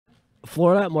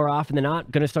Florida, more often than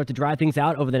not, going to start to dry things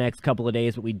out over the next couple of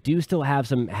days, but we do still have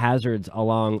some hazards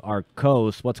along our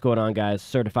coast. What's going on, guys?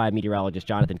 Certified meteorologist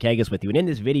Jonathan Kagas with you. And in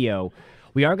this video,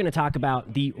 we are going to talk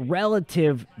about the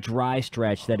relative dry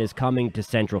stretch that is coming to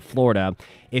Central Florida.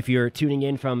 If you're tuning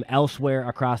in from elsewhere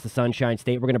across the Sunshine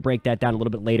State, we're going to break that down a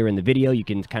little bit later in the video. You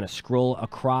can kind of scroll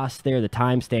across there, the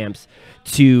timestamps,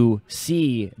 to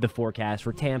see the forecast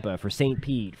for Tampa, for St.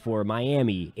 Pete, for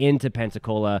Miami, into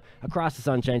Pensacola, across the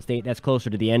Sunshine State. That's closer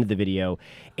to the end of the video.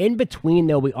 In between,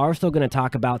 though, we are still going to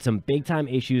talk about some big-time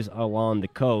issues along the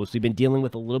coast. We've been dealing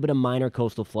with a little bit of minor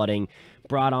coastal flooding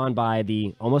brought on by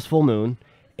the almost full moon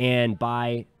and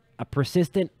by a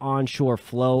persistent onshore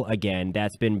flow again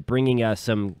that's been bringing us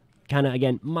some kind of,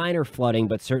 again, minor flooding,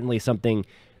 but certainly something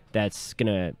that's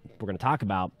we're gonna talk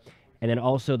about. And then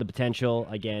also the potential,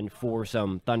 again, for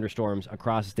some thunderstorms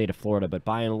across the state of Florida. But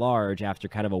by and large, after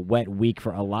kind of a wet week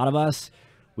for a lot of us,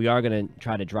 we are going to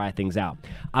try to dry things out.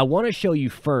 I want to show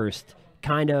you first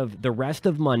kind of the rest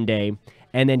of Monday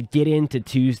and then get into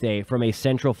Tuesday from a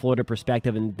Central Florida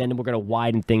perspective, and then we're going to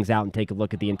widen things out and take a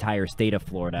look at the entire state of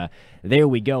Florida. There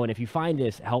we go. And if you find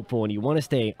this helpful and you want to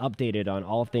stay updated on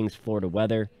all things Florida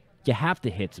weather, you have to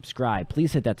hit subscribe.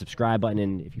 Please hit that subscribe button,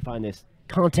 and if you find this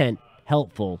content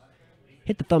helpful,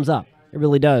 hit the thumbs up. It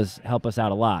really does help us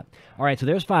out a lot. All right, so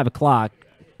there's 5 o'clock,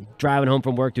 driving home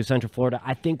from work to Central Florida.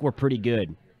 I think we're pretty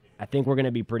good. I think we're going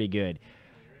to be pretty good.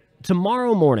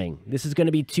 Tomorrow morning, this is going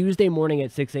to be Tuesday morning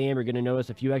at 6 a.m. You're going to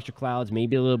notice a few extra clouds,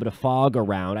 maybe a little bit of fog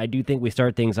around. I do think we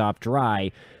start things off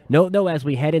dry. Note, though, as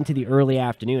we head into the early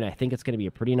afternoon, I think it's going to be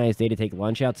a pretty nice day to take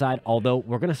lunch outside, although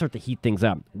we're going to start to heat things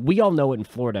up. We all know it in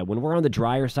Florida. When we're on the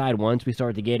drier side, once we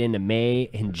start to get into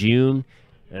May and June,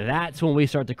 that's when we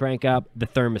start to crank up the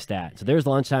thermostat. So there's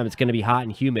lunchtime. It's going to be hot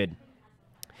and humid.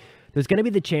 There's going to be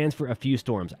the chance for a few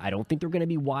storms. I don't think they're going to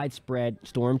be widespread.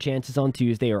 Storm chances on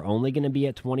Tuesday are only going to be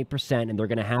at 20%, and they're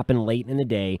going to happen late in the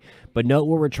day. But note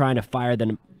where we're trying to fire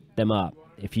them up.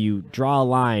 If you draw a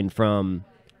line from,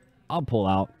 I'll pull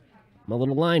out my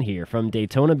little line here, from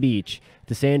Daytona Beach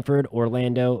to Sanford,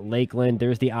 Orlando, Lakeland.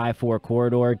 There's the I-4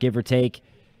 corridor, give or take.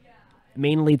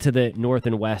 Mainly to the north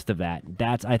and west of that.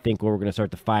 That's, I think, where we're going to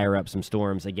start to fire up some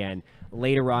storms again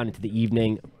later on into the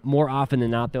evening. More often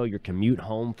than not, though, your commute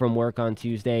home from work on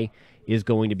Tuesday is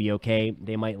going to be okay.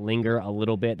 They might linger a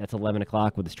little bit. That's 11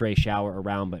 o'clock with a stray shower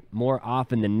around. But more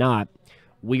often than not,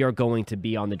 we are going to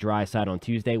be on the dry side on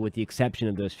Tuesday, with the exception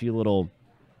of those few little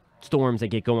storms that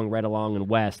get going right along and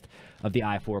west of the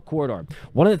I-4 corridor.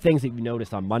 One of the things that you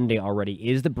noticed on Monday already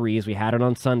is the breeze. We had it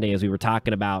on Sunday, as we were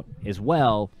talking about as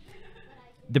well.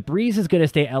 The breeze is going to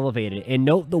stay elevated, and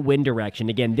note the wind direction.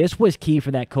 Again, this was key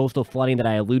for that coastal flooding that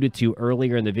I alluded to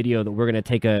earlier in the video that we're going to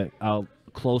take a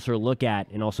closer look at,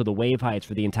 and also the wave heights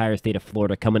for the entire state of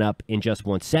Florida coming up in just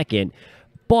 1 second.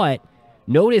 But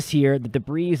notice here that the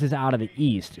breeze is out of the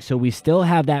east, so we still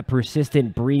have that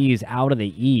persistent breeze out of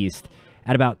the east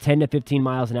at about 10 to 15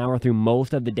 miles an hour through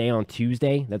most of the day on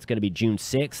Tuesday. That's going to be June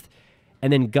 6th,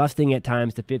 and then gusting at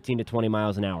times to 15 to 20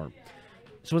 miles an hour.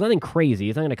 So it's nothing crazy.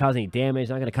 It's not going to cause any damage. It's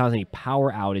not going to cause any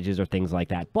power outages or things like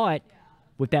that. But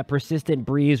with that persistent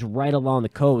breeze right along the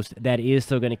coast, that is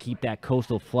still going to keep that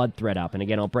coastal flood threat up. And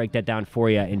again, I'll break that down for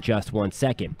you in just 1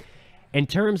 second. In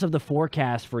terms of the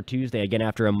forecast for Tuesday, again,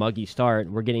 after a muggy start,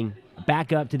 we're getting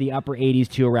back up to the upper 80s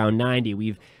to around 90.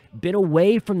 We've been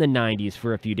away from the 90s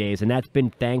for a few days, and that's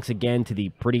been thanks again to the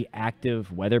pretty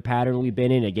active weather pattern we've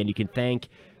been in. Again, you can thank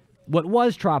what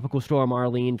was Tropical Storm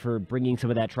Arlene for bringing some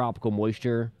of that tropical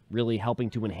moisture, really helping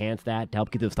to enhance that, to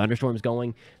help get those thunderstorms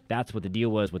going. That's what the deal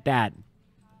was with that.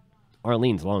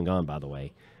 Arlene's long gone, by the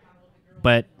way.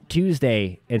 But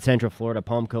Tuesday in Central Florida,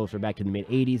 Palm Coast, we're back to the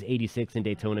mid-80s, 86 in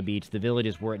Daytona Beach. The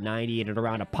Villages were at 90, and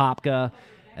around Apopka,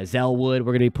 Zellwood,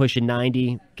 we're going to be pushing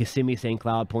 90. Kissimmee, St.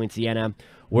 Cloud, Point Siena,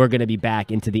 we're going to be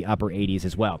back into the upper 80s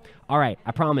as well. All right,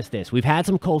 I promise this. We've had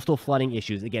some coastal flooding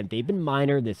issues. Again, they've been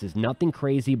minor. This is nothing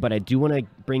crazy, but I do want to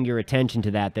bring your attention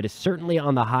to that. That is certainly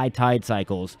on the high tide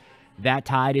cycles. That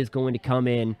tide is going to come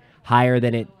in higher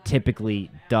than it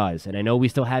typically does. And I know we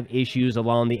still have issues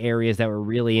along the areas that were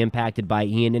really impacted by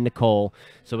Ian and Nicole.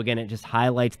 So again, it just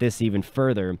highlights this even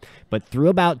further. But through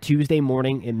about Tuesday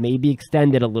morning, it may be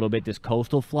extended a little bit, this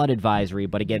coastal flood advisory.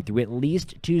 But again, through at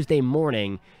least Tuesday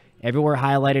morning, everywhere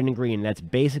highlighted in green. That's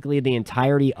basically the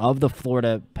entirety of the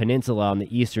Florida peninsula on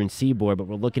the eastern seaboard. But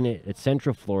we're looking at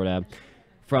Central Florida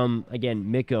from, again,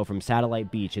 Mico, from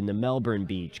Satellite Beach, into Melbourne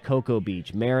Beach, Cocoa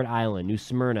Beach, Merritt Island, New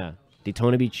Smyrna,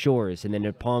 Daytona Beach Shores, and then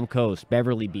at Palm Coast,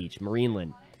 Beverly Beach,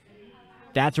 Marineland.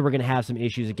 That's where we're going to have some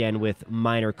issues again with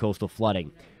minor coastal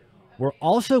flooding. We're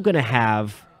also going to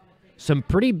have some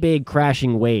pretty big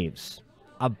crashing waves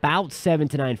about 7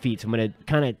 to 9 feet. So I'm going to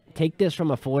kind of take this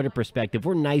from a Florida perspective.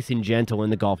 We're nice and gentle in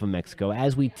the Gulf of Mexico,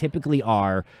 as we typically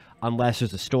are, unless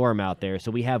there's a storm out there.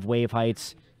 So we have wave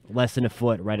heights less than a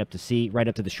foot right up to sea, right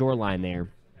up to the shoreline there.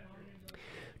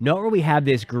 Note where we have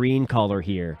this green color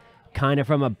here, kind of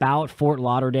from about Fort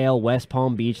Lauderdale, West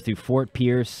Palm Beach, through Fort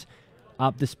Pierce,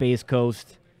 up the Space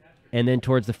Coast, and then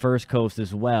towards the First Coast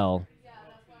as well.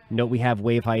 Note we have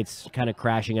wave heights kind of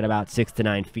crashing at about 6 to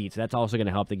 9 feet. So that's also going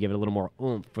to help to give it a little more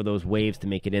oomph for those waves to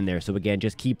make it in there. So again,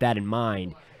 just keep that in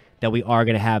mind that we are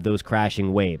going to have those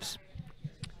crashing waves.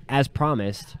 As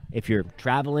promised, if you're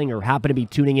traveling or happen to be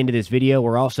tuning into this video,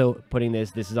 we're also putting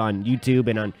this is on YouTube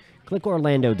and on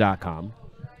clickorlando.com,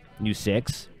 News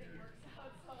 6.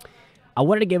 I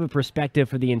wanted to give a perspective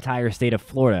for the entire state of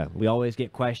Florida. We always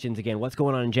get questions, again, what's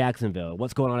going on in Jacksonville?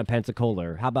 What's going on in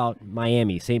Pensacola? How about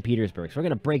Miami, St. Petersburg? So we're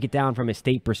going to break it down from a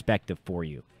state perspective for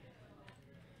you.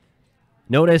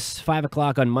 Notice 5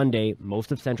 o'clock on Monday,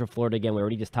 most of Central Florida, again, we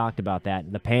already just talked about that.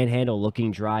 The Panhandle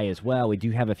looking dry as well. We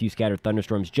do have a few scattered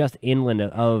thunderstorms just inland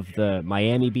of the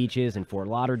Miami beaches and Fort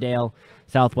Lauderdale.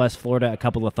 Southwest Florida, a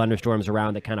couple of thunderstorms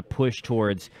around that kind of push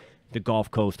towards the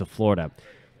Gulf Coast of Florida.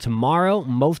 Tomorrow,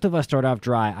 most of us start off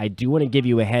dry. I do want to give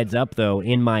you a heads up, though,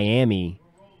 in Miami.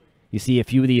 You see a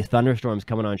few of these thunderstorms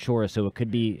coming on shore, so it could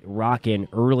be rocking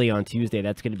early on Tuesday.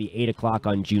 That's going to be 8 o'clock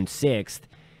on June 6th.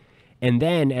 And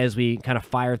then as we kind of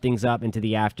fire things up into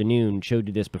the afternoon, showed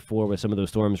you this before with some of those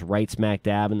storms right smack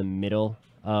dab in the middle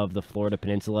of the Florida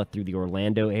Peninsula through the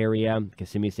Orlando area,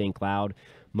 Kissimmee, St. Cloud.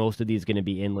 Most of these going to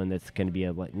be inland. That's going to be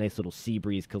a nice little sea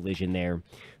breeze collision there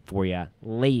for you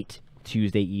late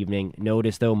Tuesday evening.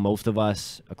 Notice, though, most of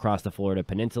us across the Florida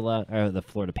Peninsula, or the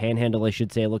Florida Panhandle, I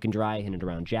should say, looking dry, headed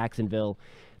around Jacksonville,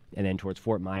 and then towards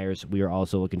Fort Myers. We are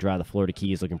also looking dry. The Florida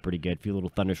Keys looking pretty good. A few little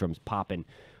thunderstorms popping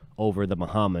over the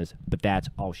Bahamas, but that's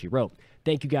all she wrote.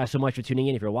 Thank you guys so much for tuning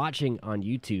in. If you're watching on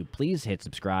YouTube, please hit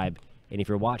subscribe. And if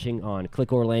you're watching on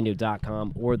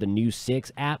clickorlando.com or the News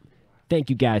 6 app, thank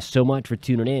you guys so much for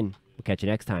tuning in. We'll catch you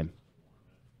next time.